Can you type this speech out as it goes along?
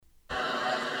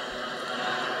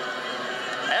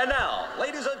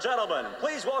Ladies and gentlemen,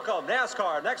 please welcome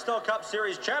NASCAR Nextel Cup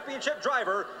Series Championship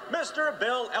driver, Mr.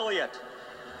 Bill Elliott.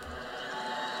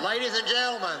 Ladies and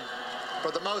gentlemen, for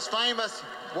the most famous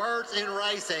words in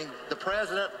racing, the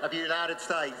President of the United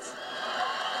States.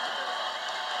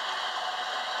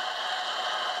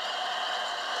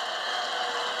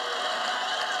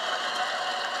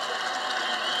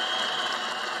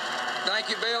 Thank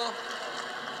you, Bill.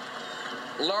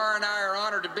 Laura and I are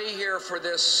honored to be here for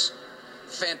this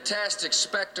fantastic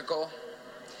spectacle.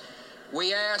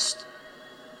 We asked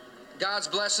God's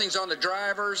blessings on the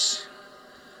drivers,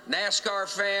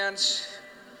 NASCAR fans,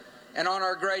 and on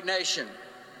our great nation.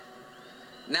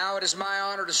 Now it is my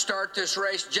honor to start this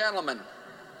race. Gentlemen,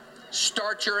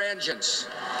 start your engines.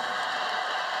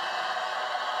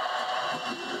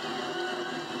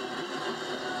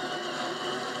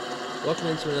 Welcome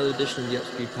into another edition of the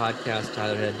Upspeed Podcast.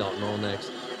 Tyler Head, Dalton Olnex.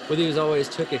 With you as always,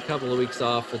 took a couple of weeks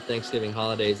off for Thanksgiving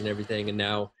holidays and everything, and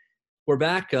now we're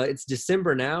back. It's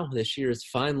December now. This year is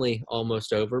finally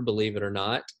almost over, believe it or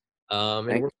not.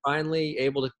 And we're finally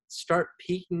able to start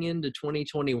peeking into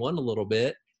 2021 a little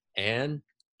bit. And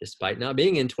despite not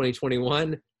being in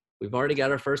 2021, we've already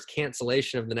got our first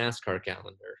cancellation of the NASCAR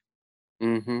calendar.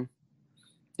 Mm-hmm.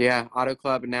 Yeah, Auto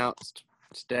Club announced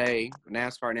today,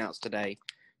 NASCAR announced today,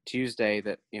 Tuesday,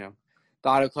 that, the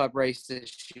Auto Club race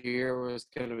this year was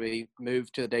going to be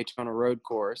moved to the Daytona Road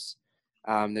Course.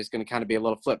 There's going to kind of be a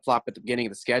little flip-flop at the beginning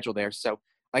of the schedule there. So,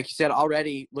 like you said,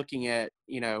 already looking at,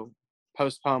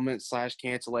 postponements /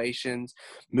 cancellations,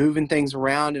 moving things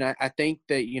around. And I think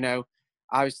that,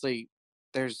 obviously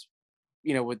there's,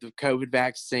 with the COVID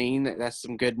vaccine, that's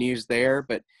some good news there,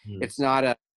 but it's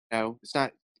not it's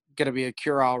not going to be a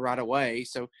cure-all right away.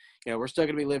 So, we're still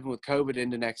going to be living with COVID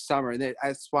into next summer. And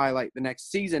that's why, like, the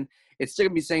next season, it's still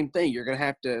going to be the same thing. You're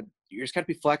just got to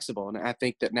be flexible. And I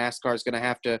think that NASCAR is going to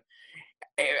have to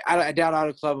 – I doubt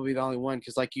Auto Club will be the only one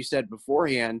because, like you said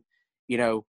beforehand,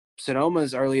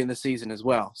 Sonoma's early in the season as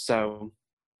well. So,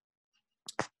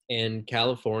 and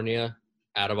California,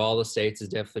 out of all the states, has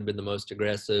definitely been the most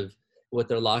aggressive with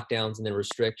their lockdowns and their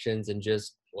restrictions. And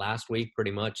just last week, pretty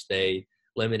much, they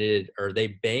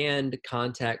banned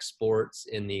contact sports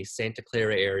in the Santa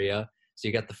Clara area. So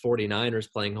you got the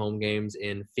 49ers playing home games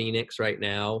in Phoenix right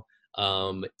now.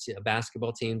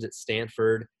 Basketball teams at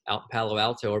Stanford, out in Palo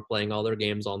Alto, are playing all their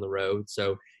games on the road.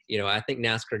 So, I think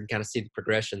NASCAR can kind of see the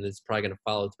progression that's probably going to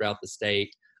follow throughout the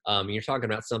state. You're talking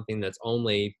about something that's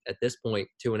only, at this point,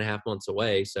 2.5 months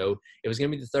away. So it was going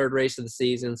to be the third race of the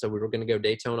season. So we were going to go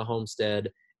Daytona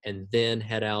Homestead and then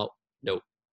head out. Nope.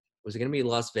 Was it going to be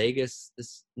Las Vegas?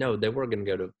 No, they were going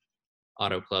to go to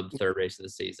Auto Club, third race of the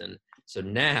season. So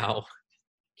now,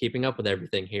 keeping up with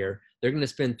everything here, they're going to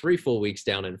spend 3 full weeks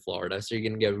down in Florida. So you're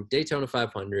going to go Daytona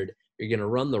 500. You're going to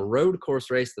run the road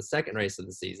course race, the second race of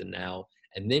the season now.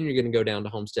 And then you're going to go down to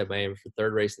Homestead, Miami for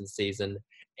third race of the season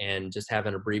and just have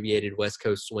an abbreviated West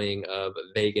Coast swing of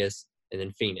Vegas and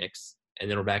then Phoenix.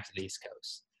 And then we're back to the East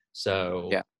Coast. So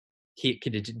yeah.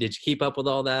 Did you keep up with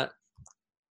all that?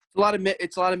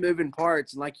 It's a lot of moving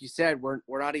parts. And like you said, we're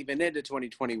not even into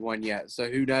 2021 yet. So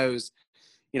who knows,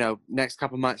 next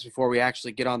couple months before we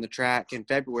actually get on the track in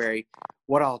February,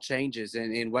 what all changes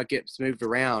and what gets moved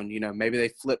around. Maybe they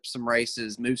flip some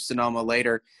races, move Sonoma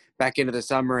later back into the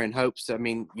summer in hopes. I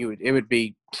mean, it would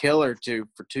be killer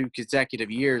for 2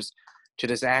 consecutive years to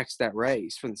just axe that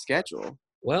race from the schedule.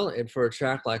 Well, and for a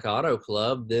track like Auto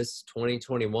Club, this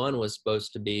 2021 was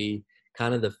supposed to be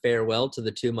kind of the farewell to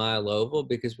the 2 Mile Oval,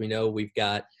 because we know we've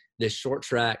got this short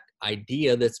track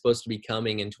idea that's supposed to be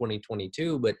coming in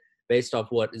 2022, but based off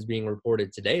what is being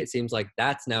reported today, it seems like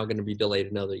that's now going to be delayed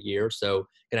another year. So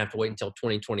going to have to wait until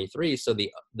 2023. So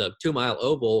the 2 Mile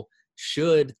Oval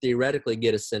should theoretically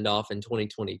get a send-off in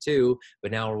 2022,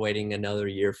 but now we're waiting another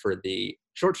year for the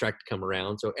short track to come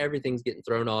around. So everything's getting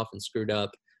thrown off and screwed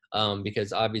up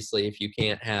because obviously if you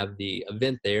can't have the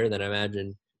event there, then I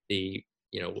imagine the,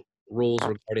 rules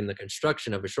regarding the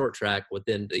construction of a short track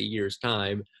within the year's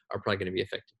time are probably going to be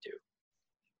affected too.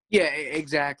 Yeah,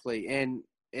 exactly. And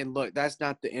look, that's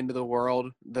not the end of the world,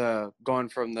 the going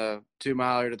from the 2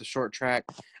 miler to the short track.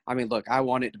 I mean, look, I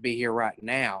want it to be here right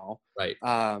now. Right.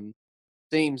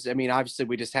 Obviously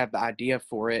we just have the idea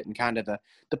for it and kind of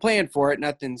the plan for it.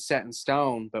 Nothing's set in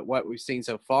stone, but what we've seen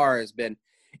so far has been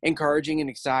encouraging and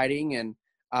exciting. And,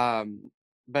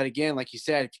 but again, like you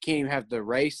said, if you can't even have the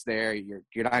race there, you're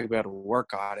not going to be able to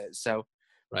work on it. So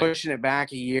pushing it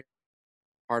back a year,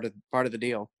 part of the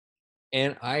deal.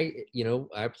 And I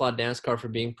applaud NASCAR for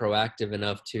being proactive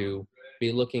enough to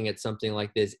be looking at something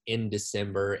like this in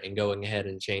December and going ahead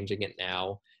and changing it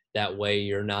now. That way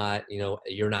you're not,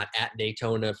 you're not at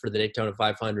Daytona for the Daytona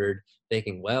 500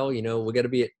 thinking, well, we got to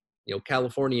be at,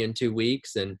 California in 2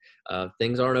 weeks and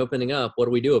things aren't opening up. What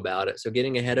do we do about it? So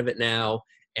getting ahead of it now,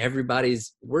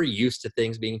 we're used to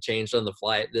things being changed on the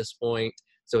fly at this point.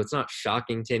 So it's not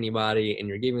shocking to anybody, and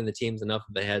you're giving the teams enough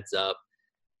of a heads up.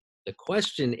 The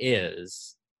question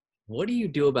is, what do you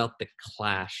do about the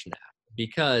Clash now?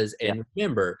 Because, and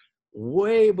remember,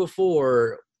 way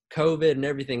before COVID and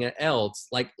everything else,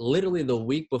 like literally the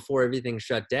week before everything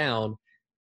shut down,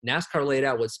 NASCAR laid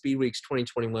out what Speed Weeks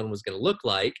 2021 was going to look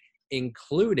like,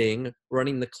 including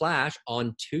running the Clash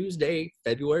on Tuesday,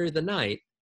 February the 9th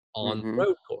on the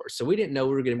road course. So we didn't know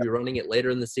we were going to be running it later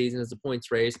in the season as a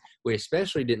points race. We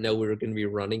especially didn't know we were going to be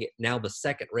running it now the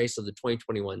second race of the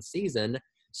 2021 season.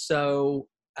 So,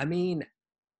 I mean,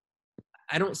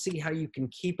 I don't see how you can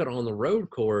keep it on the road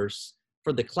course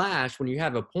for the Clash when you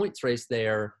have a points race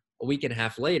there a week and a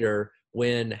half later,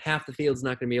 when half the field's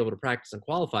not going to be able to practice and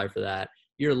qualify for that.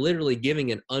 You're literally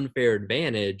giving an unfair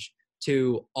advantage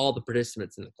to all the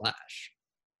participants in the Clash.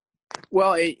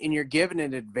 Well, and you're giving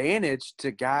an advantage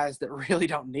to guys that really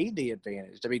don't need the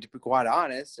advantage. I mean, to be quite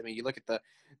honest, I mean, you look at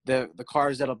the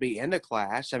cars that'll be in the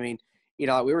Clash. I mean,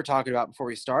 like we were talking about before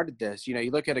we started this,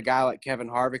 you look at a guy like Kevin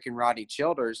Harvick and Rodney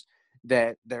Childers,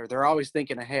 that they're always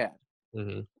thinking ahead.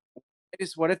 Mm-hmm.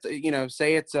 What if,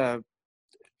 say it's a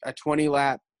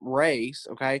 20-lap race,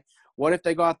 okay? What if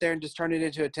they go out there and just turn it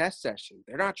into a test session?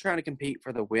 They're not trying to compete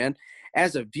for the win.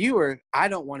 As a viewer, I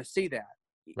don't want to see that.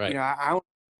 Right. I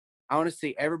want to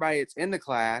see everybody that's in the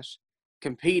Clash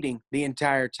competing the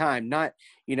entire time, not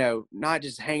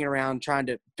just hanging around trying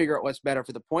to figure out what's better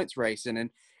for the points racing.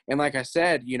 And like I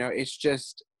said,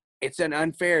 it's an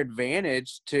unfair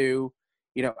advantage to,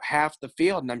 half the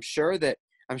field. And I'm sure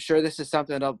this is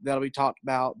something that'll be talked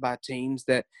about by teams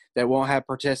that won't have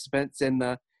participants in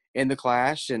the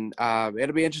Clash. And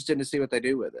it'll be interesting to see what they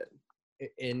do with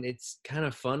it. And it's kind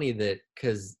of funny that,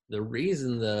 because the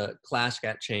reason the Clash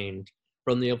got changed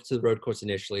from the oval to the road course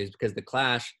initially is because the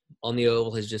Clash on the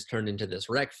oval has just turned into this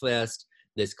wreck fest,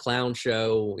 this clown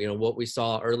show. What we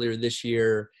saw earlier this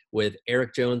year with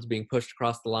Eric Jones being pushed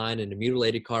across the line in a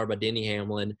mutilated car by Denny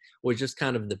Hamlin was just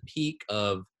kind of the peak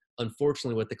of,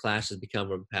 unfortunately, what the Clash has become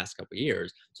over the past couple of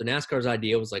years. So NASCAR's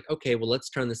idea was like, okay, well, let's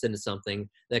turn this into something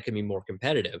that can be more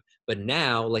competitive. But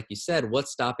now, like you said,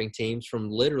 what's stopping teams from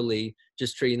literally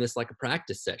just treating this like a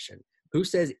practice session? Who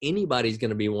says anybody's going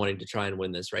to be wanting to try and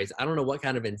win this race? I don't know what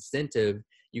kind of incentive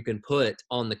you can put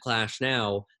on the Clash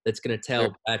now that's going to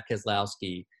tell Brad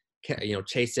Keselowski,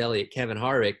 Chase Elliott, Kevin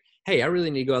Harvick, hey, I really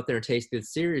need to go out there and take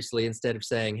this seriously, instead of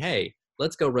saying, hey,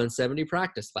 let's go run 70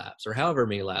 practice laps or however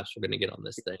many laps we're going to get on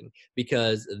this thing,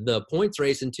 because the points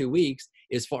race in 2 weeks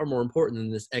is far more important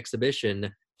than this exhibition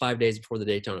 5 days before the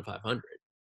Daytona 500.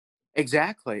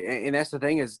 Exactly. And that's the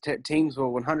thing is teams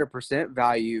will 100%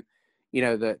 value,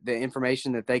 the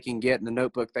information that they can get in the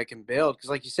notebook they can build.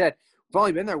 Because like you said, we've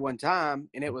only been there one time,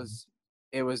 and it was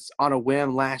on a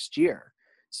whim last year.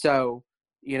 So,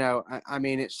 I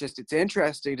mean, it's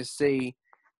interesting to see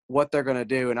what they're going to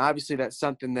do. And obviously that's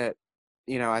something that,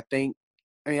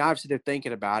 obviously they're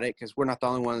thinking about it, because we're not the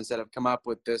only ones that have come up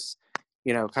with this,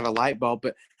 kind of light bulb.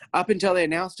 But up until they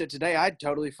announced it today, I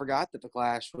totally forgot that the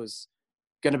Clash was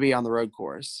going to be on the road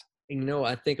course.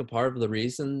 I think a part of the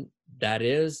reason that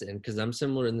is, and because I'm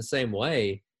similar in the same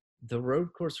way, the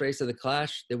road course race of the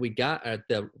Clash that we got,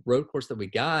 the road course that we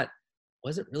got,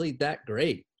 wasn't really that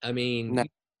great. I mean, No.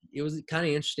 It was kind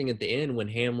of interesting at the end when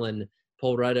Hamlin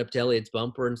pulled right up to Elliott's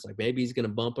bumper, and it's like maybe he's going to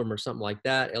bump him or something like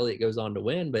that. Elliott goes on to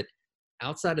win. But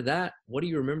outside of that, what do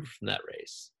you remember from that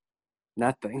race?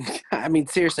 Nothing. I mean,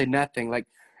 seriously, nothing. Like,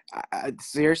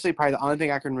 seriously, probably the only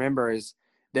thing I can remember is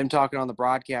them talking on the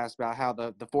broadcast about how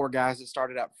the four guys that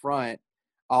started up front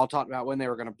all talked about when they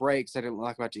were going to break, so they didn't look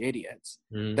like a bunch of idiots.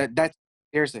 Mm. That's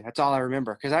seriously, that's all I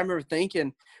remember. Because I remember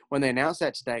thinking when they announced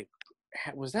that today,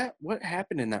 was that what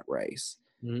happened in that race?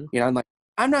 Mm. I'm like,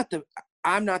 I'm not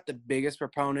the biggest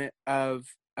proponent of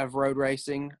road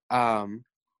racing, and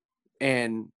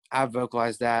I've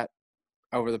vocalized that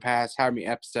over the past however many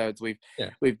episodes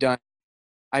we've done.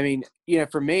 I mean,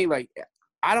 for me, like,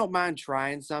 I don't mind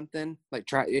trying something. Like,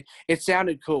 it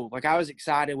sounded cool. Like, I was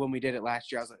excited when we did it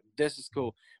last year. I was like, this is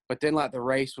cool. But then, like, the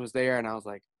race was there, and I was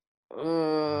like,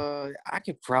 I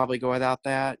could probably go without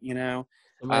that,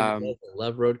 Somebody that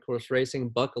love road course racing,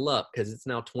 buckle up, because it's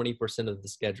now 20% of the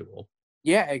schedule.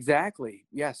 Yeah, exactly.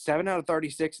 Yeah, 7 out of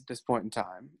 36 at this point in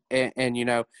time.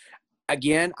 And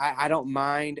again, I don't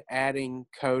mind adding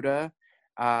COTA,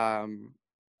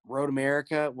 Road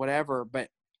America, whatever, but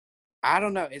I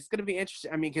don't know. It's going to be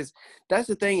interesting. I mean, because that's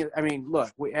the thing. I mean,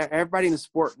 look, everybody in the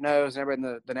sport knows, and everybody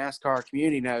in the NASCAR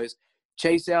community knows,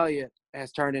 Chase Elliott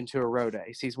has turned into a road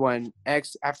ace. He's won I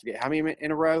forget how many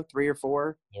in a row, 3 or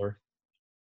 4. Or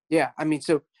Yeah, I mean,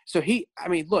 so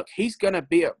look, he's going to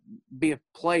be a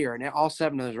player in all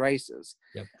 7 of those races.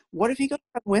 Yep. What if he goes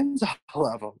and wins all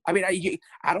of them? I mean,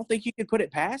 I don't think you could put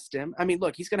it past him. I mean,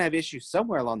 look, he's going to have issues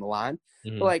somewhere along the line.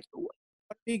 Mhm. But like, what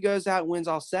if he goes out and wins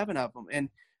all 7 of them? And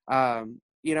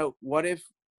you know, what if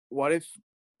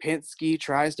Penske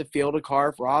tries to field a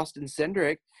car for Austin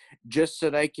Cindric just so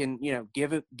they can, you know,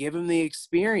 give him the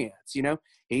experience? You know,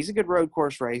 he's a good road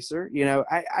course racer. You know,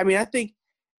 I mean, I think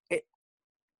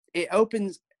it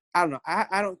opens. I don't know.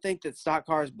 I don't think that stock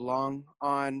cars belong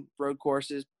on road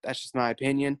courses. That's just my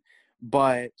opinion.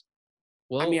 But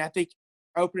well, I mean, I think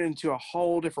opening to a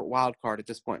whole different wild card at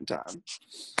this point in time.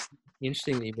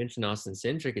 interesting that you mentioned Austin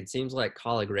Cindric. It seems like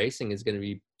Colleague Racing is going to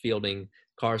be fielding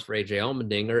cars for AJ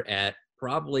Allmendinger at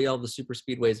probably all the super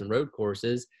speedways and road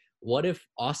courses. What if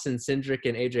Austin Cindric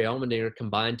and AJ Allmendinger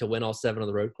combined to win all 7 of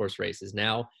the road course races?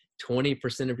 Now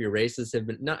 20% of your races have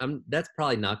been that's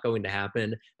probably not going to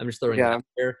happen. I'm just throwing it out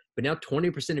there. But now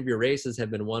 20% of your races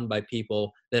have been won by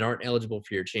people that aren't eligible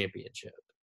for your championship.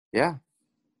 Yeah.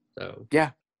 So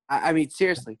yeah, I mean,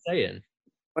 seriously, saying,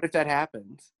 what if that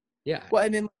happens? Yeah. Well,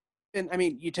 and I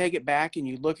mean, you take it back and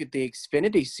you look at the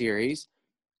Xfinity series.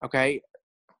 Okay,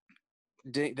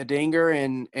 the Dinger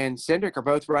and Cindric are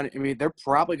both running. I mean, they're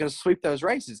probably going to sweep those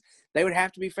races. They would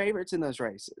have to be favorites in those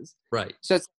races. Right.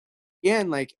 So it's, again,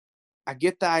 like, I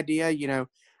get the idea. You know,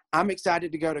 I'm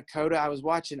excited to go to COTA. I was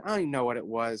watching. I don't even know what it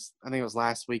was. I think it was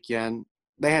last weekend.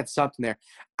 They had something there.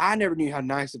 I never knew how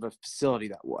nice of a facility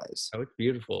that was. Oh, it's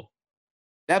beautiful.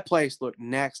 That place looked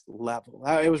next level.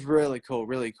 It was really cool,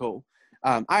 really cool.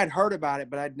 I had heard about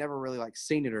it, but I'd never really like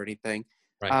seen it or anything.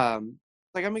 Right.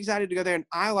 Like, I'm excited to go there, and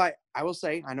I will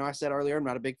say, I know I said earlier, I'm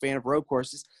not a big fan of road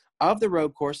courses. Of the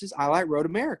road courses, I like Road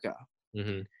America.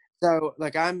 Mm-hmm. So,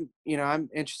 like, I'm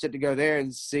interested to go there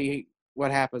and see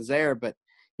what happens there. But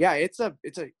yeah, it's a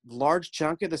large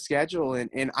chunk of the schedule,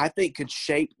 and I think could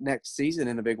shape next season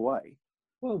in a big way.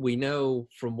 Well, we know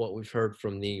from what we've heard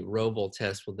from the Roval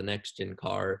test with the next gen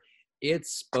car,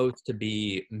 it's supposed to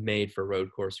be made for road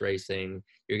course racing.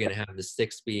 You're going to have the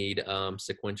 6-speed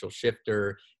sequential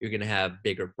shifter. You're going to have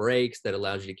bigger brakes that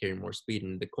allows you to carry more speed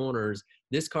into the corners.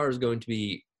 This car is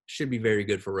should be very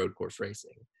good for road course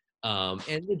racing.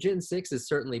 And the Gen 6 has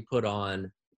certainly put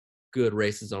on good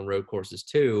races on road courses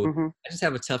too. Mm-hmm. I just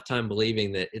have a tough time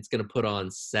believing that it's going to put on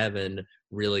 7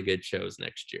 really good shows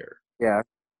next year. Yeah.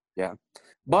 Yeah.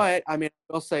 But, I mean,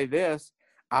 I'll say this.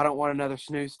 I don't want another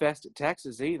snooze fest at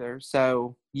Texas either.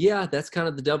 So yeah, that's kind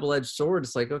of the double-edged sword.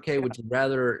 It's like, okay, would you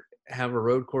rather have a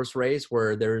road course race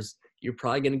where you're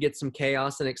probably going to get some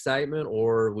chaos and excitement,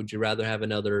 or would you rather have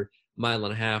another mile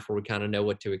and a half where we kind of know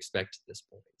what to expect at this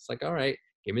point? It's like, all right,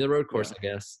 give me the road course, I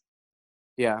guess.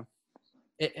 Yeah.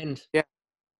 And yeah,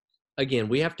 again,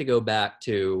 we have to go back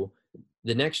to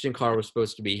the next gen car was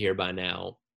supposed to be here by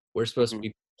now. We're supposed to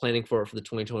be planning for it for the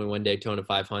 2021 Daytona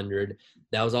 500.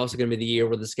 That was also going to be the year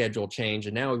where the schedule changed.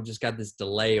 And now we've just got this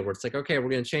delay where it's like, okay,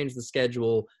 we're going to change the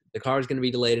schedule. The car is going to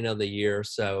be delayed another year.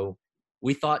 So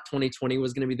we thought 2020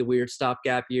 was going to be the weird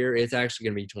stopgap year. It's actually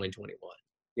going to be 2021.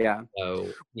 Yeah. So,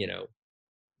 you know.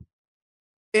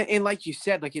 And like you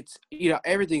said, like, it's, you know,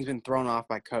 everything's been thrown off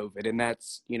by COVID, and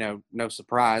that's, you know, no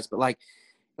surprise. But like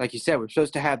you said, we're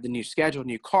supposed to have the new schedule,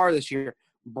 new car this year,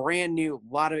 brand new,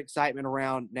 a lot of excitement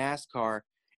around NASCAR.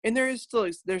 And there still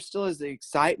is the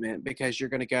excitement because you're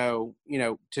going to go, you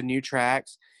know, to new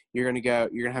tracks. You're going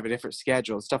to have a different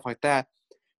schedule and stuff like that.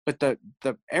 But the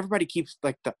everybody keeps,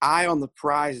 like, the eye on the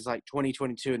prize is like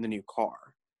 2022 in the new car.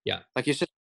 Yeah. Like, it's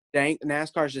just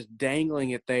NASCAR is just dangling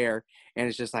it there, and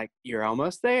it's just like, you're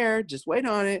almost there, just wait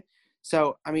on it.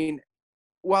 So, I mean,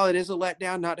 while it is a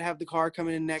letdown not to have the car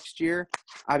coming in next year,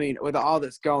 I mean, with all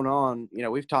that's going on, you know,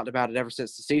 we've talked about it ever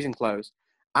since the season closed.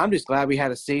 I'm just glad we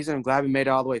had a season. I'm glad we made it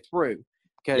all the way through,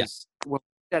 because when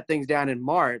we set things down in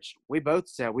March, we both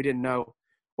said we didn't know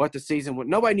what the season would.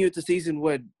 Nobody knew what the season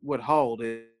would hold,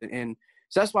 and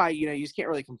so that's why, you know, you just can't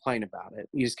really complain about it.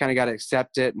 You just kind of got to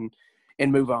accept it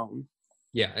and move on.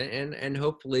 Yeah, and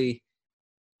hopefully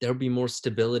there'll be more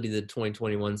stability to the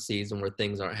 2021 season where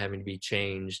things aren't having to be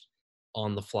changed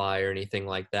on the fly or anything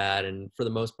like that. And for the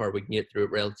most part, we can get through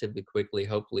it relatively quickly.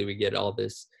 Hopefully we get all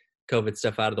this COVID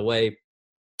stuff out of the way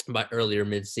by earlier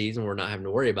mid-season. We're not having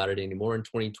to worry about it anymore. And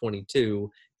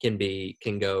 2022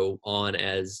 can go on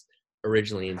as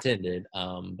originally intended.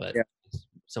 But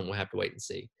something we'll have to wait and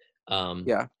see.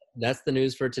 That's the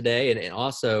news for today. And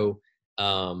also,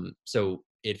 so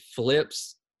it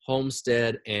flips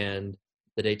Homestead and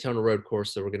the Daytona Road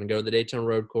Course. So we're going to go to the Daytona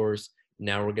Road Course.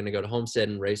 Now we're going to go to Homestead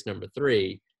in race number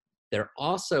 3. They're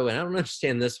also, and I don't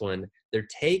understand this one, they're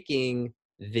taking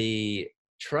the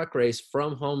truck race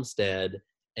from Homestead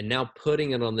and now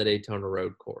putting it on the Daytona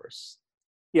Road Course.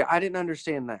 Yeah, I didn't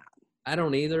understand that. I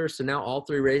don't either. So now all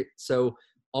 3 races. So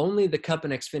only the Cup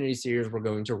and Xfinity Series we're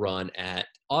going to run at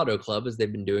Auto Club, as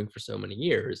they've been doing for so many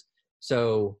years.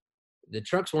 So the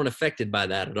trucks weren't affected by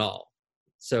that at all.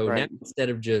 So now instead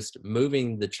of just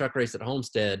moving the truck race at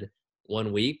Homestead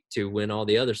 1 week to when all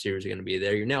the other series are going to be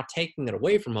there, you're now taking it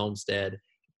away from Homestead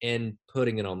and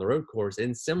putting it on the road course.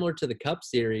 And similar to the Cup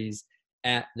Series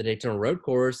at the Daytona Road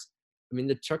Course, I mean,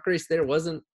 the truck race there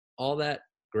wasn't all that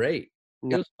great.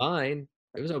 It was fine.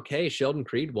 It was okay. Sheldon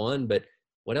Creed won, but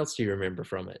what else do you remember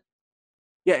from it?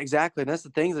 Yeah, exactly. And that's the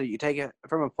thing, that you take it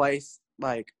from a place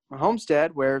like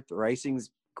Homestead where the racing's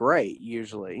great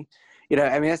usually. You know,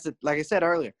 I mean, like I said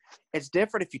earlier, it's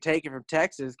different if you take it from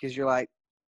Texas because you're like,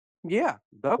 yeah,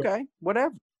 okay,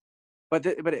 whatever. But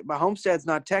Homestead's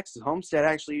not Texas. Homestead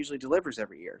actually usually delivers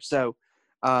every year. So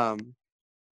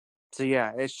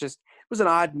yeah, it was an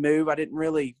odd move. I didn't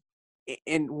really.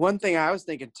 And one thing I was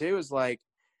thinking too is like,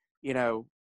 you know,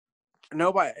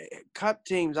 Cup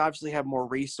teams obviously have more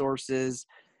resources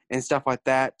and stuff like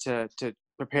that to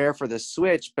prepare for the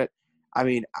switch. But I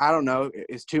mean, I don't know,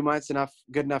 is 2 months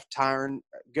good enough time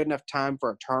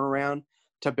for a turnaround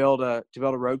to build a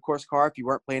road course car if you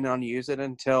weren't planning on using it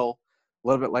until a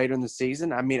little bit later in the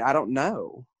season? I mean, I don't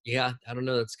know. Yeah, I don't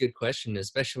know. That's a good question,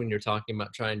 especially when you're talking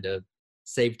about trying to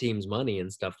save teams money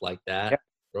and stuff like that. Yeah.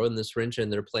 Throwing this wrench in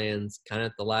their plans kind of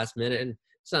at the last minute. And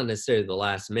it's not necessarily the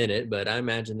last minute, but I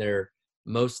imagine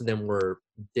most of them were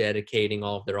dedicating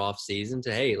all of their off season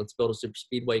to, hey, let's build a super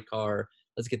speedway car.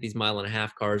 Let's get these 1.5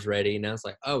 mile cars ready. Now it's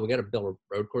like, oh, we got to build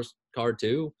a road course car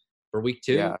too for week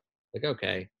 2. Yeah. Like,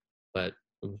 okay, but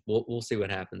we'll see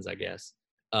what happens, I guess.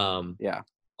 Yeah.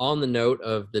 On the note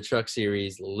of the Truck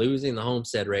Series losing the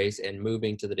Homestead race and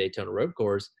moving to the Daytona Road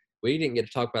Course, we didn't get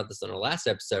to talk about this on our last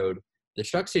episode. The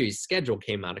Truck Series schedule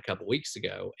came out a couple weeks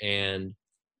ago, and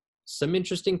some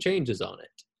interesting changes on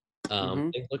it.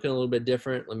 It's looking a little bit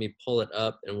different. Let me pull it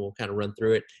up, and we'll kind of run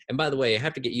through it. And by the way, I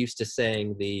have to get used to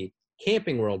saying the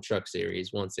Camping World Truck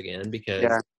Series once again,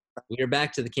 because we are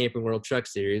back to the Camping World Truck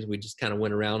Series. We just kind of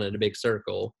went around in a big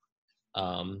circle.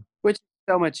 Which is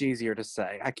so much easier to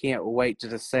say. I can't wait to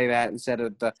just say that instead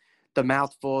of the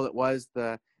mouthful that was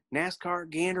the NASCAR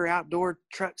Gander Outdoor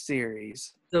Truck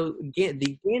Series. So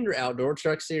the Gander Outdoor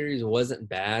Truck Series wasn't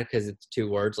bad because it's 2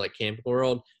 words like Camping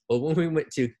World. But when we went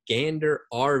to Gander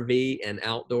RV and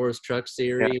Outdoors Truck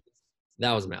Series,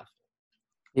 that was a mouthful.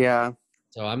 Yeah.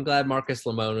 So I'm glad Marcus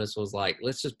Lemonis was like,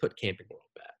 let's just put Camping World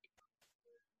back.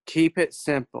 Keep it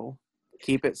simple.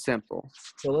 Keep it simple.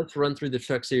 So let's run through the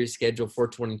Truck Series schedule for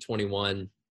 2021,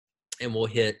 and we'll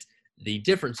hit the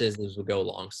differences as we go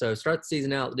along. So start the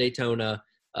season out at Daytona.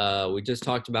 We just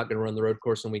talked about going to run the road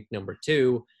course in week number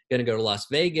 2, going to go to Las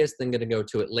Vegas, then going to go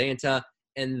to Atlanta,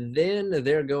 and then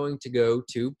they're going to go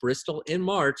to Bristol in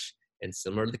March. And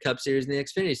similar to the Cup Series and the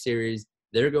Xfinity Series,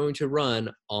 they're going to run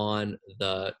on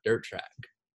the dirt track.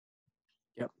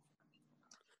 Yep.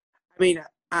 I mean,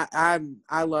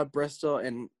 I love Bristol,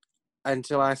 and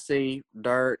until I see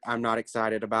dirt, I'm not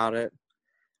excited about it.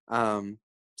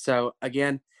 So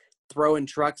again, throwing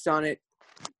trucks on it.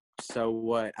 So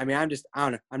what? I mean, I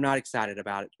don't know. I'm not excited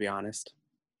about it, to be honest.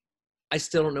 I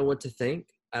still don't know what to think.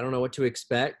 I don't know what to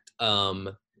expect.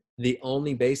 The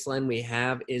only baseline we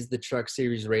have is the Truck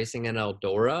Series racing in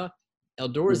Eldora.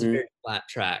 Eldora is a very flat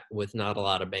track with not a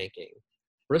lot of banking.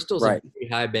 Bristol's a very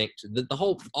high banked.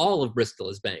 All of Bristol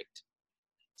is banked.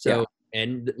 So,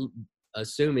 and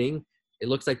assuming it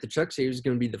looks like the Truck Series is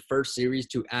going to be the first series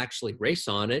to actually race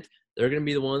on it, they're going to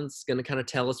be the ones going to kind of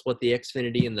tell us what the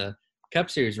Xfinity and the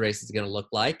Cup Series race is going to look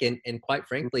like. And quite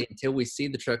frankly, until we see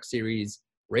the Truck Series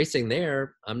racing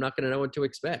there, I'm not going to know what to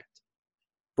expect.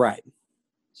 Right.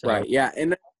 So, right. Yeah.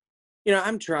 And,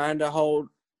 I'm trying to hold,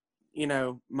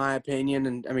 my opinion.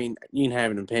 And I mean, you can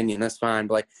have an opinion, that's fine.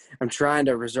 But I'm trying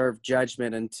to reserve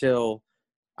judgment until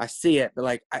I see it. But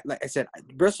like I said,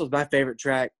 Bristol's my favorite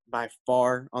track by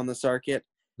far on the circuit.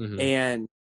 Mm-hmm. And,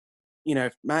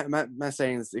 my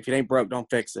saying is, if it ain't broke, don't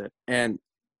fix it. And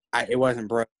it wasn't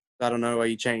broke. I don't know why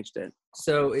you changed it.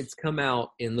 So it's come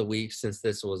out in the week since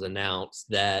this was announced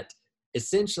that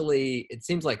essentially it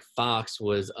seems like Fox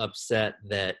was upset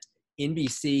that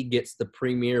NBC gets the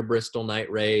premier Bristol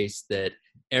night race that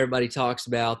everybody talks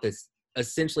about, that's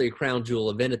essentially a crown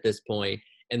jewel event at this point,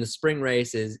 and the spring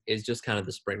race is just kind of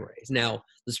the spring race. Now,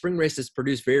 the spring race has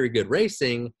produced very good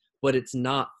racing, but it's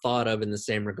not thought of in the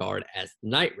same regard as the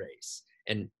night race.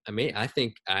 And I mean, I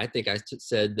think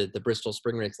said that the Bristol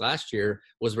Spring Race last year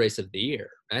was race of the year.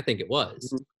 I think it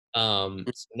was. So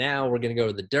now we're going to go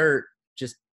to the dirt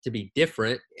just to be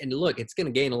different. And look, it's going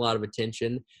to gain a lot of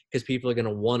attention because people are going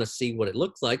to want to see what it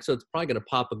looks like. So it's probably going to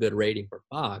pop a good rating for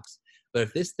Fox. But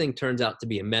if this thing turns out to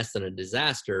be a mess and a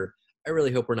disaster, I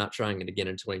really hope we're not trying it again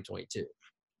in 2022.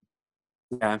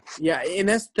 Yeah, and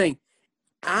that's the thing.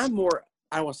 I'm more,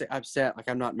 I don't want to say upset, like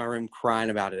I'm not in my room crying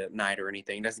about it at night or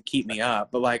anything. It doesn't keep me up.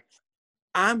 But, like,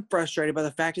 I'm frustrated by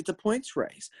the fact it's a points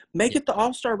race. Make it the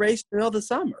all-star race in the middle of the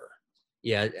summer.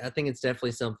 Yeah, I think it's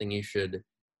definitely something you should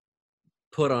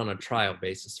put on a trial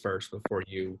basis first before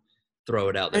you throw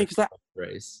it out there for the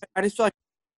race. I just feel like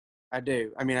I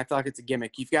do. I mean, I feel like it's a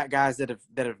gimmick. You've got guys that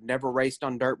have never raced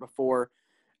on dirt before,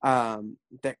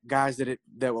 that guys that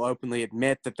will openly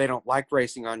admit that they don't like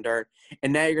racing on dirt,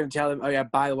 and now you're going to tell them, oh yeah,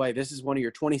 by the way, this is one of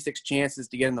your 26 chances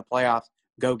to get in the playoffs.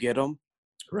 Go get them.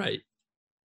 Right.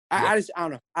 I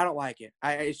don't know. I don't like it.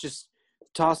 It's just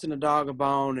tossing a dog a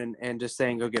bone and just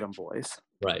saying, go get them, boys.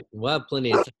 Right. We'll have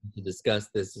plenty of time to discuss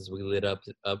this as we lead up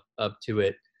to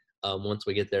it once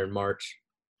we get there in March.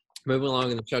 Moving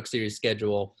along in the Truck Series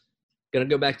schedule, going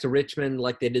to go back to Richmond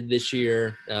like they did this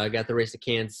year. Got the race at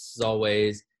Kansas as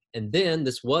always. And then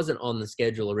this wasn't on the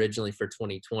schedule originally for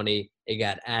 2020. It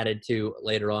got added to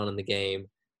later on in the game.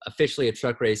 Officially a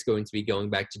truck race going to be going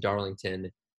back to Darlington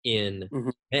in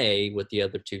May with the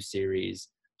other two series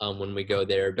when we go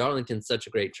there. Darlington's such a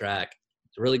great track.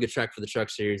 It's a really good track for the Truck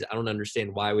Series. I don't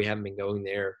understand why we haven't been going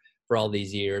there for all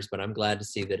these years, but I'm glad to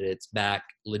see that it's back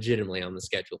legitimately on the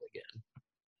schedule again.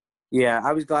 Yeah,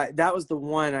 I was glad. That was the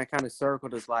one I kind of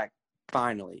circled as like,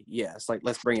 finally, yes, like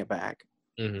let's bring it back.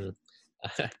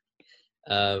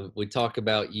 We talk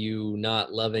about you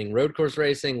not loving road course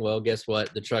racing. Well, guess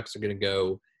what? The trucks are going to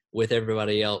go with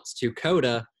everybody else to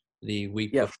COTA the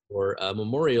week before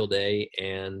Memorial Day,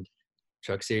 and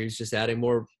Truck Series just adding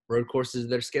more road courses to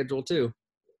their schedule too.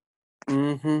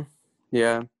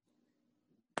 Yeah.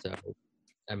 So,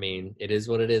 I mean, it is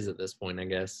what it is at this point, I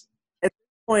guess.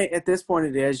 At this point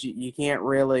it is. You can't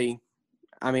really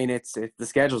 – I mean, it's the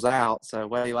schedule's out, so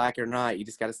whether you like it or not, you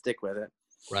just got to stick with it.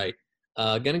 Right.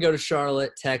 Going to go to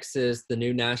Charlotte, Texas, the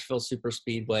new Nashville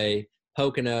Superspeedway,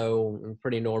 Pocono,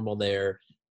 pretty normal there.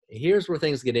 Here's where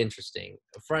things get interesting.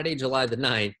 Friday, July the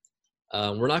 9th,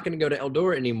 we're not going to go to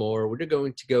Eldora anymore. We're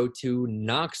going to go to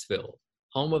Knoxville,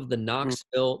 home of the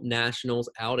Knoxville Nationals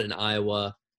out in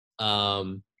Iowa.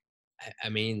 I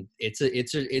mean, it's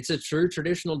a true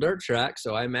traditional dirt track,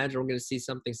 so I imagine we're going to see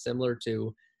something similar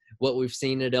to what we've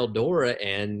seen at Eldora.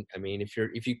 And I mean, if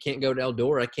you can't go to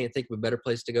Eldora, I can't think of a better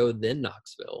place to go than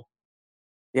Knoxville.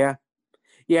 Yeah,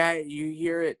 you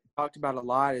hear it talked about a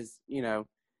lot. Is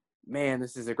man,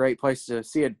 this is a great place to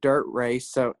see a dirt race.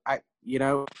 So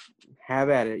have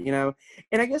at it.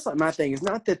 And I guess like my thing is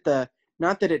not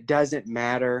that it doesn't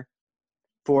matter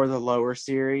for the lower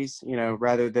series,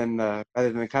 rather than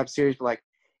the Cup Series, but like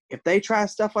if they try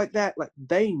stuff like that, like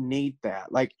they need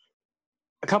that. Like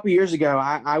a couple years ago,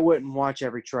 I wouldn't watch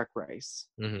every truck race.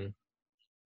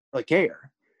 Like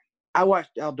care. I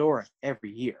watched Eldora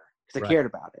every year because I cared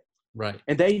about it. Right.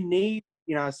 And they need,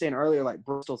 I was saying earlier, like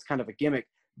Bristol's kind of a gimmick.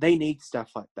 They need stuff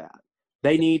like that.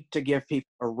 They need to give people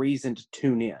a reason to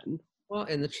tune in. Well,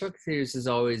 and the Truck Series has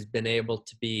always been able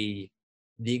to be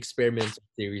the experimental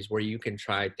series where you can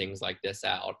try things like this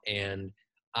out. And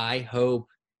I hope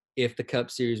if the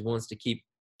Cup Series wants to keep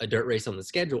a dirt race on the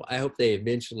schedule, I hope they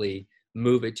eventually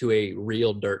move it to a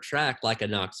real dirt track like a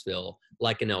Knoxville,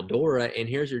 like an Eldora. And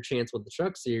here's your chance with the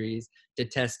Truck Series to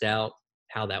test out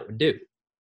how that would do.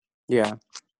 Yeah.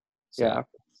 So, yeah.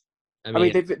 I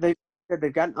mean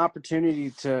they've got an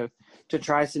opportunity to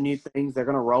try some new things. They're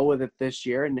going to roll with it this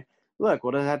year. And look,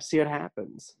 we'll just have to see what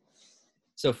happens.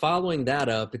 So following that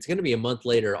up, it's going to be a month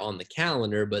later on the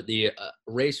calendar, but the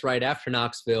race right after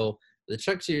Knoxville, the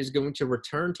Truck Series is going to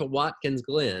return to Watkins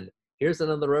Glen. Here's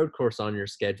another road course on your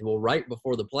schedule right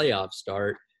before the playoffs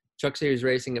start. Truck Series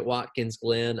racing at Watkins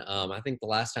Glen. I think the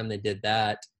last time they did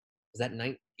that was that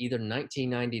either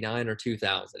 1999 or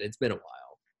 2000. It's been a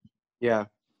while.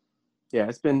 Yeah,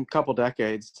 it's been a couple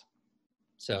decades.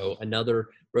 So another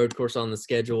road course on the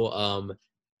schedule.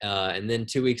 And then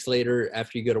 2 weeks later,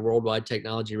 after you go to Worldwide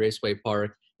Technology Raceway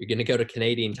Park, you're going to go to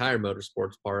Canadian Tire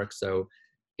Motorsports Park. So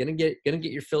gonna get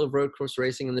your fill of road course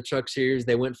racing in the Truck Series.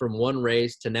 They went from one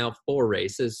race to now 4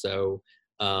 races. So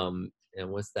and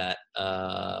what's that?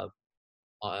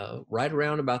 Right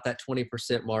around about that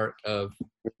 20% mark of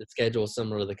the schedule,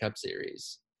 similar to the Cup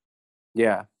Series.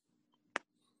 Yeah.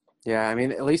 I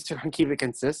mean, at least they're gonna keep it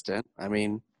consistent. I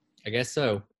mean, I guess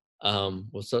so.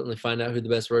 We'll certainly find out who the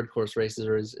best road course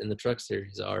racers in the Truck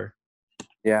Series are.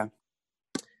 Yeah.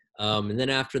 And then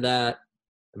after that,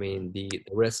 I mean, the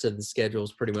rest of the schedule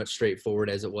is pretty much straightforward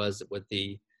as it was with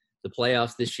the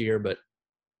playoffs this year. But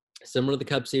similar to the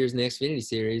Cup Series and the Xfinity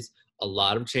Series, a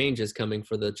lot of changes coming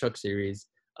for the Truck Series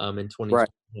in 2020. Right.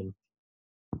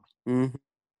 Mm-hmm.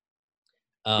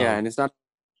 Yeah, and it's not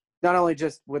only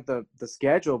just with the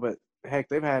schedule, but heck,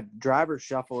 they've had driver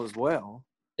shuffle as well.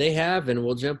 They have, and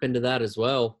we'll jump into that as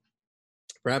well.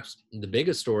 Perhaps the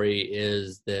biggest story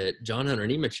is that John Hunter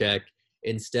Nemechek,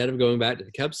 instead of going back to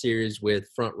the Cup Series with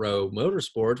Front Row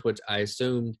Motorsports, which I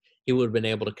assumed he would have been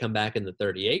able to come back in the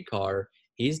 38 car,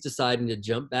 he's deciding to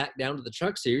jump back down to the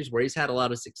Truck Series where he's had a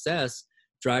lot of success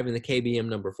driving the KBM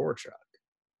number 4 truck.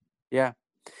 Yeah.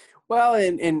 Well,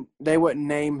 and they wouldn't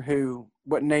name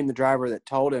the driver that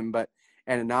told him, but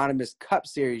an anonymous Cup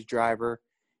Series driver,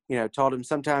 told him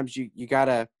sometimes you got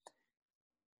to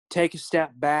take a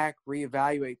step back,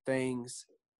 reevaluate things,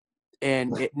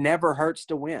 and it never hurts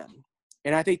to win.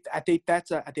 And I think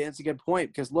that's a good point,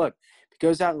 because look, if he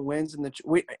goes out and wins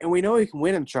we know he can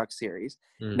win in the Truck Series.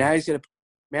 Now he's going to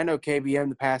 – I know KBM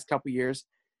the past couple of years,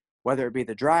 whether it be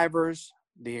the drivers,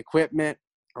 the equipment,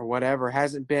 or whatever,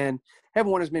 haven't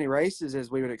won as many races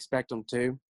as we would expect them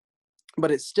to.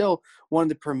 But it's still one of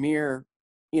the premier,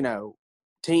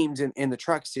 teams in the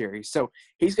Truck Series. So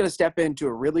he's going to step into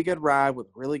a really good ride with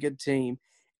a really good team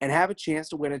and have a chance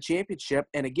to win a championship.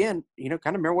 And again, kind of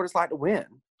remember what it's like to win.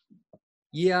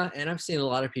 Yeah, and I've seen a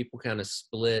lot of people kind of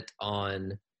split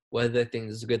on whether they think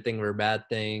this is a good thing or a bad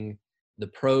thing. The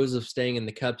pros of staying in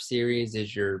the Cup Series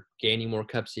is you're gaining more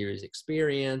Cup Series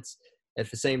experience. At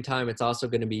the same time, it's also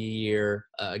going to be a year,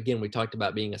 again, we talked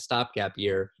about being a stopgap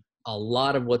year. A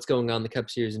lot of what's going on in the Cup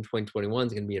Series in 2021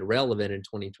 is going to be irrelevant in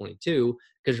 2022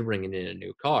 because you're bringing in a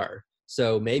new car.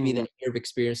 So maybe that year of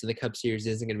experience in the Cup Series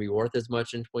isn't going to be worth as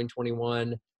much in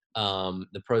 2021.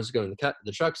 The pros are going to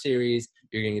the Truck Series.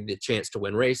 You're going to get the chance to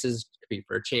win races, compete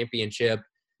for a championship.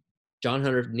 John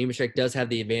Hunter Nemechek does have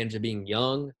the advantage of being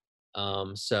young.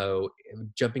 So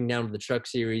jumping down to the Truck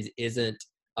Series isn't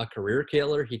a career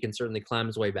killer. He can certainly climb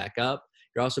his way back up.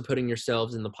 You're also putting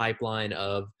yourselves in the pipeline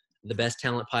of the best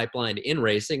talent pipeline in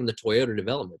racing, the Toyota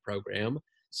Development Program.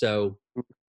 So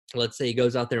let's say he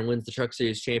goes out there and wins the Truck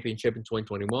Series championship in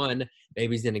 2021.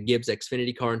 Maybe he's in a Gibbs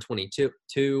Xfinity car in 22,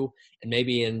 and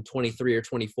maybe in 23 or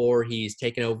 24, he's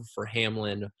taken over for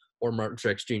Hamlin or Martin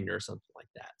Truex Jr. or something like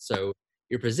that. So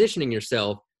you're positioning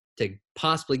yourself to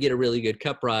possibly get a really good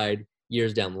Cup ride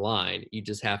years down the line. You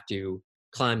just have to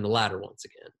climb the ladder once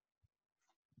again.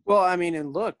 Well, I mean,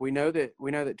 and look, we know that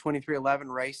 2311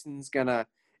 racing is going to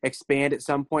expand at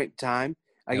some point in time.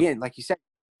 Again, like you said,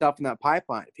 stuff in that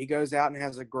pipeline. If he goes out and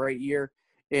has a great year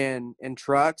in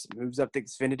trucks, moves up the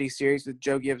Xfinity Series with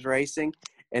Joe Gibbs Racing,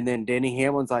 and then Denny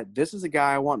Hamlin's like, this is a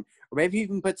guy I want. Or maybe he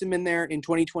even puts him in there in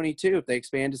 2022 if they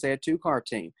expand to, say, a 2-car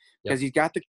team, because he's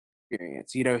got the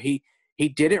experience. He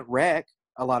didn't wreck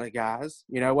a lot of guys.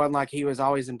 It wasn't like he was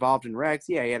always involved in wrecks.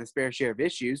 Yeah, he had a fair share of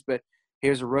issues, but he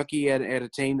was a rookie at a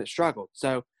team that struggled.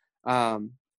 So,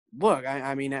 look,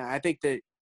 I mean, I think that,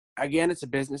 again, it's a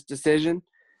business decision,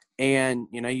 and,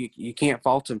 you can't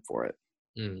fault him for it.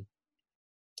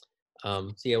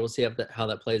 So, yeah, we'll see how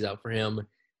that plays out for him.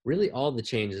 Really, all the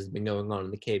changes have been going on in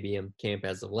the KBM camp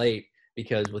as of late,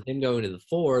 because with him going to the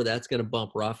 4, that's going to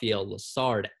bump Rafael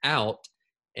Lessard out,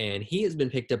 and he has been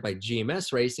picked up by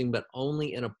GMS Racing, but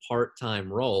only in a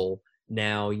part-time role.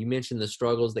 Now, you mentioned the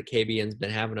struggles that KBM's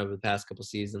been having over the past couple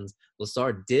seasons.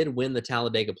 Lessard did win the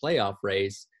Talladega playoff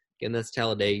race. Again, that's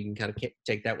Talladega. You can kind of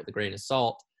take that with a grain of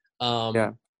salt.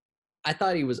 I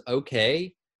thought he was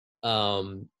okay.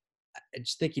 I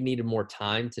just think he needed more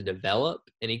time to develop,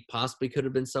 and he possibly could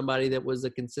have been somebody that was a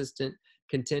consistent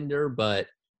contender. But,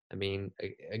 I mean,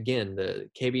 again, the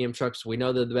KBM trucks, we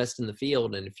know they're the best in the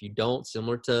field, and if you don't,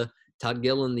 similar to Todd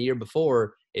Gilliland the year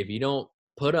before, if you don't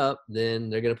put up, then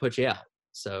they're going to put you out.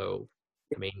 So,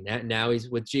 I mean, now he's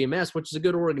with GMS, which is a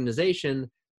good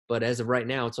organization, but as of right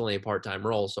now, it's only a part-time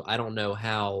role, so I don't know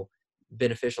how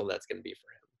beneficial that's going to be for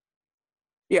him.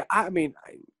 Yeah, I mean,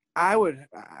 I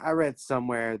read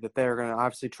somewhere that they're going to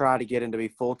obviously try to get him to be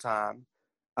full-time,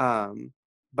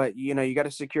 but, you got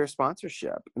to secure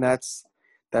sponsorship, and that's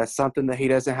something that he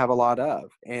doesn't have a lot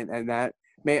of, and that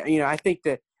may, I think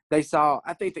that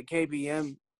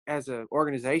KBM as an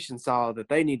organization saw that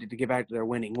they needed to get back to their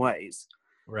winning ways,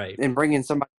 right? And bring in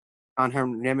somebody on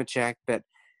Hunter Nemechek that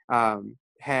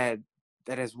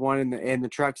has won in the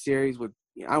Truck Series with,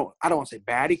 I don't want to say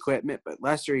bad equipment, but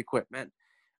lesser equipment,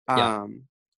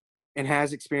 and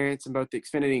has experience in both the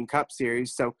Xfinity and Cup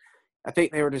Series. So I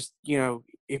think they were just,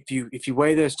 if you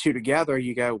weigh those two together,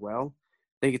 you go, well,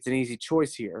 I think it's an easy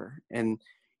choice here. And,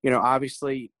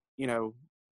 obviously,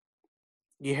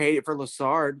 you hate it for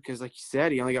Lassard because, like you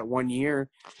said, he only got 1 year.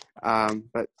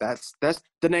 But that's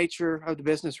the nature of the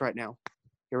business right now.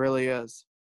 It really is.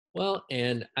 Well,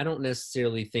 and I don't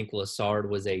necessarily think Lassard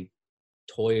was a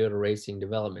Toyota Racing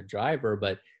development driver,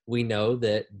 but we know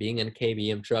that being in a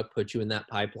KBM truck puts you in that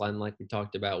pipeline, like we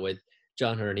talked about with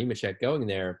John Hunter Nemechek going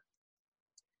there.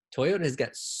 Toyota has got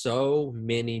so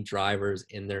many drivers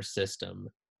in their system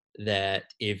that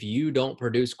if you don't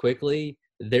produce quickly,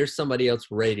 there's somebody else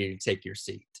ready to take your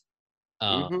seat.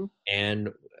 Mm-hmm. And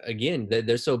again,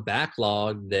 they're so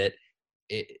backlogged that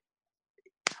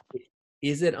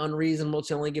is it unreasonable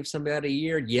to only give somebody a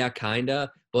year? Yeah, kind of.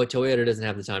 But Toyota doesn't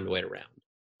have the time to wait around.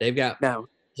 They've got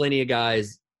plenty of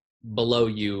guys below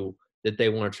you that they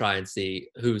want to try and see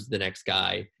who's the next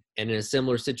guy. And in a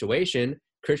similar situation,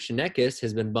 Christian Eckes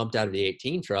has been bumped out of the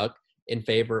 18 truck in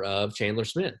favor of Chandler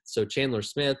Smith. So Chandler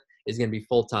Smith is going to be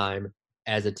full-time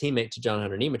as a teammate to John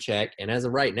Hunter Nemechek. And as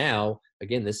of right now,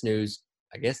 again, this news,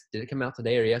 I guess, did it come out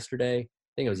today or yesterday? I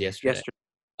think it was yesterday.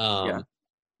 Yeah.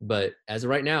 But as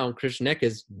of right now, Christian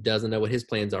Eckes doesn't know what his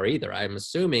plans are either. I'm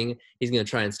assuming he's going to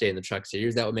try and stay in the truck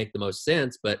series. That would make the most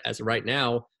sense. But as of right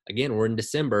now, again, we're in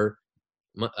December.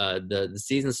 The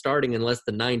season's starting in less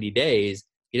than 90 days.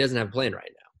 He doesn't have a plan right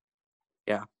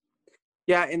now.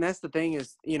 Yeah, and that's the thing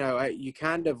is, you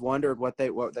kind of wondered what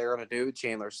they're going to do with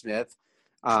Chandler Smith.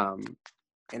 And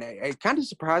it kind of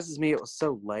surprises me it was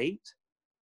so late.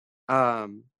 But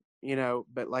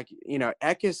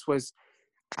Eckes was –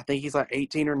 I think he's like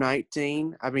 18 or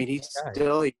 19. I mean, he's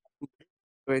still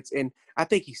 – and I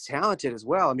think he's talented as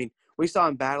well. I mean, we saw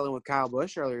him battling with Kyle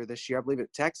Busch earlier this year, I believe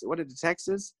at Texas. What did the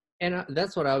Texas? And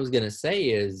that's what I was going to say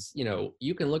is,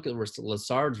 you can look at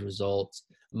Lassard's results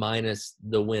minus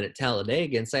the win at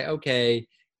Talladega and say, okay,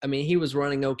 I mean, he was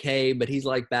running okay, but he's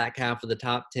like back half of the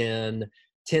top 10,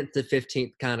 10th to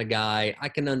 15th kind of guy. I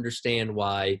can understand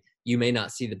why you may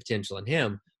not see the potential in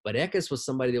him. But Eckes was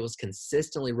somebody that was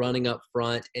consistently running up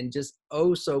front and just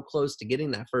so close to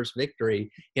getting that first victory.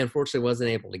 He unfortunately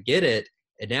wasn't able to get it.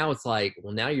 And now it's like,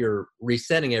 well, now you're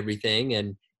resetting everything.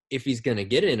 And if he's going to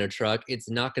get it in a truck, it's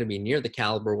not going to be near the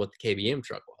caliber of what the KBM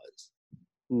truck was.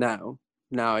 No.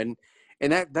 And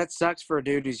that sucks for a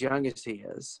dude as young as he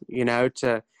is,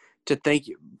 to think.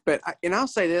 But and I'll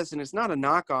say this, and it's not a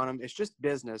knock on him. It's just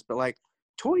business. But like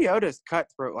Toyota's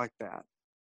cutthroat like that.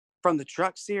 From the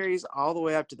truck series all the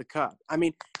way up to the Cup. I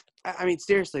mean,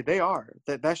 seriously, they are.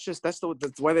 That's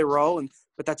the way they roll,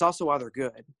 but that's also why they're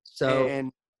good. So,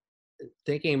 and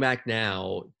thinking back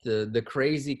now, the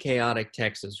crazy chaotic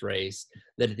Texas race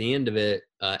that at the end of it,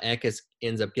 Eckes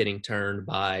ends up getting turned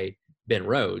by Ben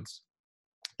Rhodes.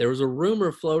 There was a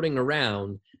rumor floating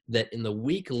around that in the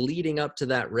week leading up to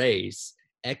that race,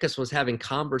 Eckes was having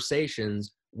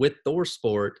conversations with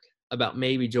ThorSport about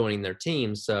maybe joining their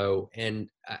team. So, and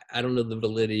I don't know the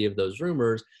validity of those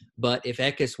rumors, but if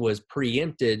Eckes was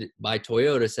preempted by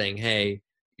Toyota saying, hey,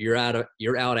 you're out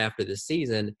after this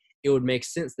season, it would make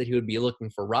sense that he would be looking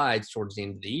for rides towards the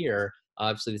end of the year.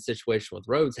 Obviously, the situation with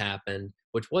Rhodes happened,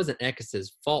 which wasn't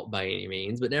Eckes' fault by any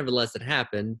means, but nevertheless it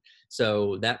happened.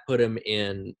 So that put him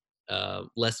in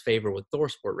less favor with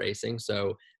ThorSport Racing.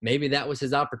 So maybe that was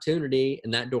his opportunity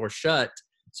and that door shut.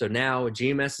 So now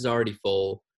GMS is already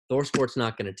full. ThorSport's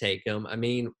not going to take him. I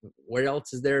mean, where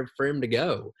else is there for him to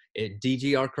go?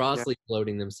 DGR Crossley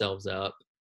floating themselves up.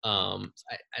 I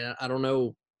don't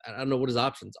know. I don't know what his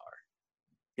options are.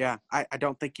 Yeah, I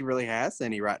don't think he really has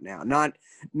any right now.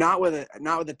 Not with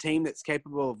a team that's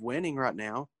capable of winning right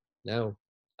now. No,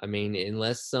 I mean,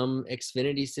 unless some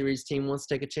Xfinity Series team wants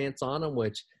to take a chance on him,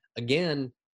 which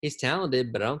again, he's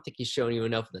talented, but I don't think he's shown you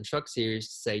enough in the Truck Series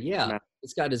to say,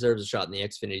 this guy deserves a shot in the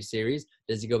Xfinity Series.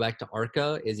 Does he go back to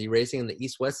ARCA? Is he racing in the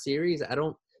East-West Series? I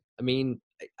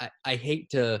hate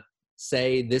to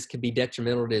say this could be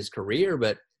detrimental to his career,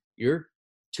 but you're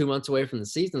 2 months away from the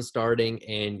season starting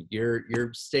and you're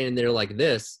standing there like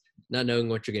this, not knowing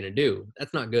what you're going to do.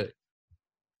 That's not good.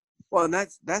 Well, and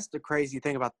that's the crazy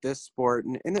thing about this sport,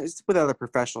 and it's with other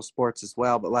professional sports as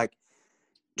well, but like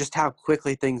just how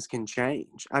quickly things can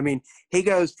change. I mean, he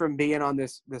goes from being on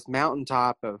this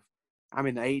mountaintop of,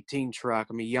 the 18 truck,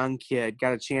 I'm a young kid,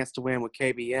 got a chance to win with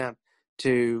KBM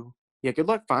to, good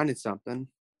luck finding something.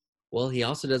 Well, he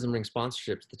also doesn't bring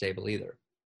sponsorships to the table either.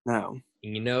 No.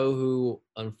 And you know who,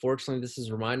 unfortunately, this is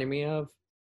reminding me of?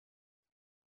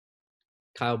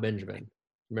 Kyle Benjamin.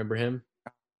 Remember him?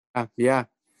 Yeah.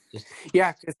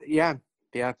 That's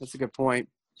a good point.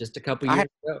 Just a couple years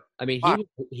ago. I mean,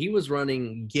 he was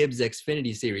running Gibbs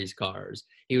Xfinity Series cars.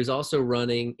 He was also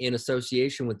running in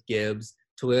association with Gibbs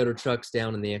Toyota trucks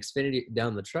down in the Xfinity,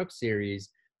 down the Truck Series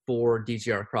for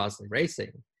DGR Crossley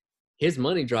Racing. his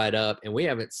money dried up, and we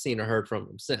haven't seen or heard from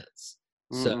him since.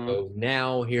 Mm-hmm. So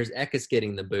now here's Eckes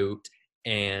getting the boot.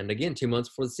 And again, 2 months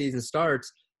before the season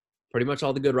starts, pretty much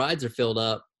all the good rides are filled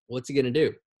up. What's he going to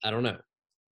do? I don't know.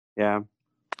 Yeah.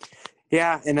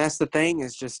 Yeah, and that's the thing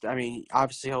is just, I mean,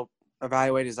 obviously he'll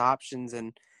evaluate his options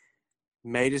and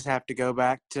may just have to go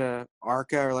back to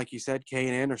ARCA or, like you said,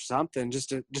 K&N or something just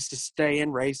to stay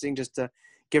in racing, just to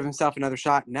give himself another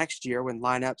shot next year when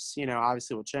lineups,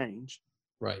 obviously will change.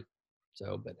 Right.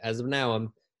 So, but as of now,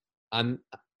 I'm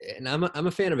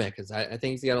a fan of Eckes. I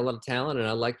think he's got a lot of talent, and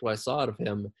I liked what I saw out of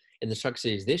him in the Truck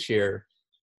Series this year.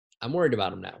 I'm worried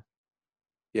about him now.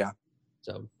 Yeah.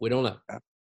 So we don't know.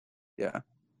 Yeah.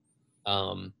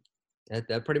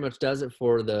 That pretty much does it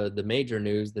for the major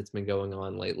news that's been going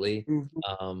on lately.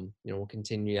 Mm-hmm. We'll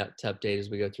continue to update as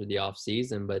we go through the off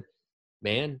season, but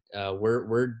man,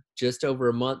 we're just over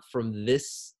a month from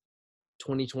this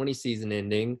 2020 season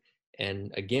ending.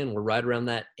 And again, we're right around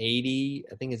that 80,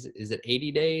 I think is it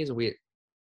 80 days?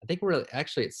 I think we're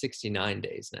actually at 69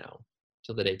 days now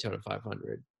till the Daytona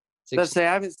 500. Let's say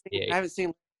I haven't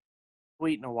seen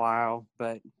tweet in a while,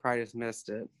 but probably just missed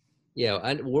it.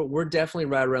 Yeah, we're definitely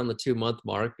right around the 2-month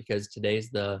mark because today's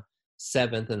the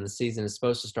 7th and the season is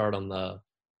supposed to start on the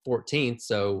 14th.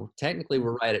 So technically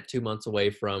we're right at 2 months away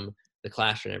from the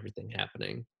Clash and everything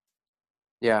happening.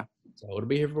 Yeah. So it'll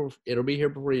be here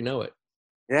before you know it.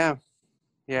 Yeah.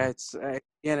 Yeah. It's,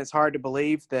 again, it's hard to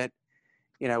believe that,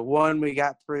 one, we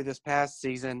got through this past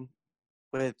season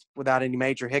without any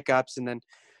major hiccups. And then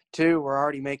 2, we're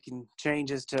already making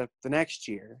changes to the next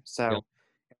year. So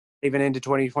even into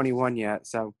 2021 yet.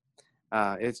 So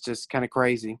it's just kind of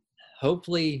crazy.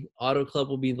 Hopefully Auto Club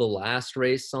will be the last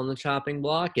race on the chopping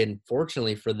block. And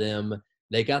fortunately for them,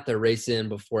 they got their race in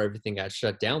before everything got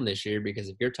shut down this year, because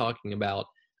if you're talking about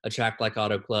a track like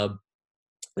Auto Club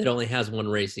that only has one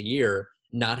race a year,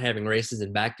 not having races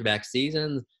in back-to-back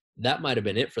seasons, that might have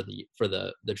been it for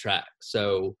the track.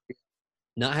 So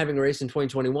not having a race in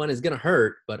 2021 is going to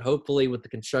hurt, but hopefully with the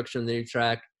construction of the new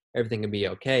track, everything can be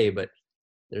okay. But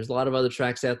there's a lot of other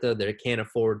tracks out there that can't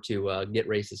afford to get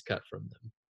races cut from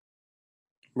them.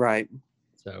 Right.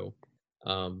 So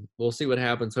we'll see what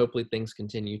happens. Hopefully things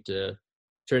continue to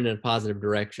turn in a positive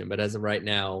direction. But as of right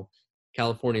now,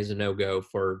 California is a no-go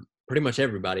for pretty much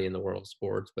everybody in the world of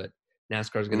sports. But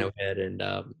NASCAR is going to go ahead and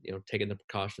taking the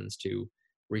precautions to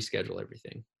reschedule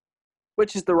everything.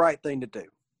 Which is the right thing to do.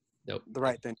 Nope. The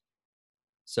right thing.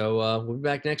 So we'll be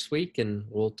back next week, and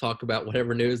we'll talk about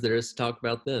whatever news there is to talk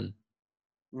about then.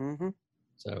 Mm-hmm.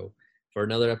 So for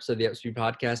another episode of the Upspeed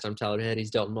Podcast, I'm Tyler Head.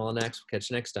 He's Delton Mullinax. We'll catch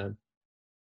you next time.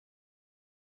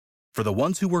 For the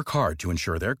ones who work hard to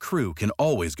ensure their crew can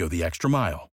always go the extra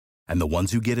mile, and the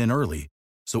ones who get in early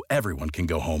so everyone can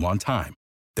go home on time,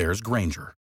 there's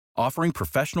Grainger, offering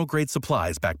professional-grade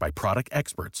supplies backed by product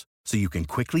experts so you can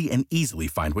quickly and easily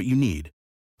find what you need.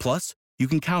 Plus, you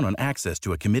can count on access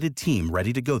to a committed team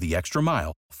ready to go the extra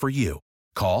mile for you.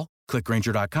 Call, click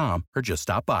Grainger.com, or just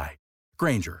stop by.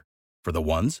 Grainger, for the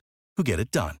ones who get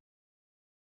it done.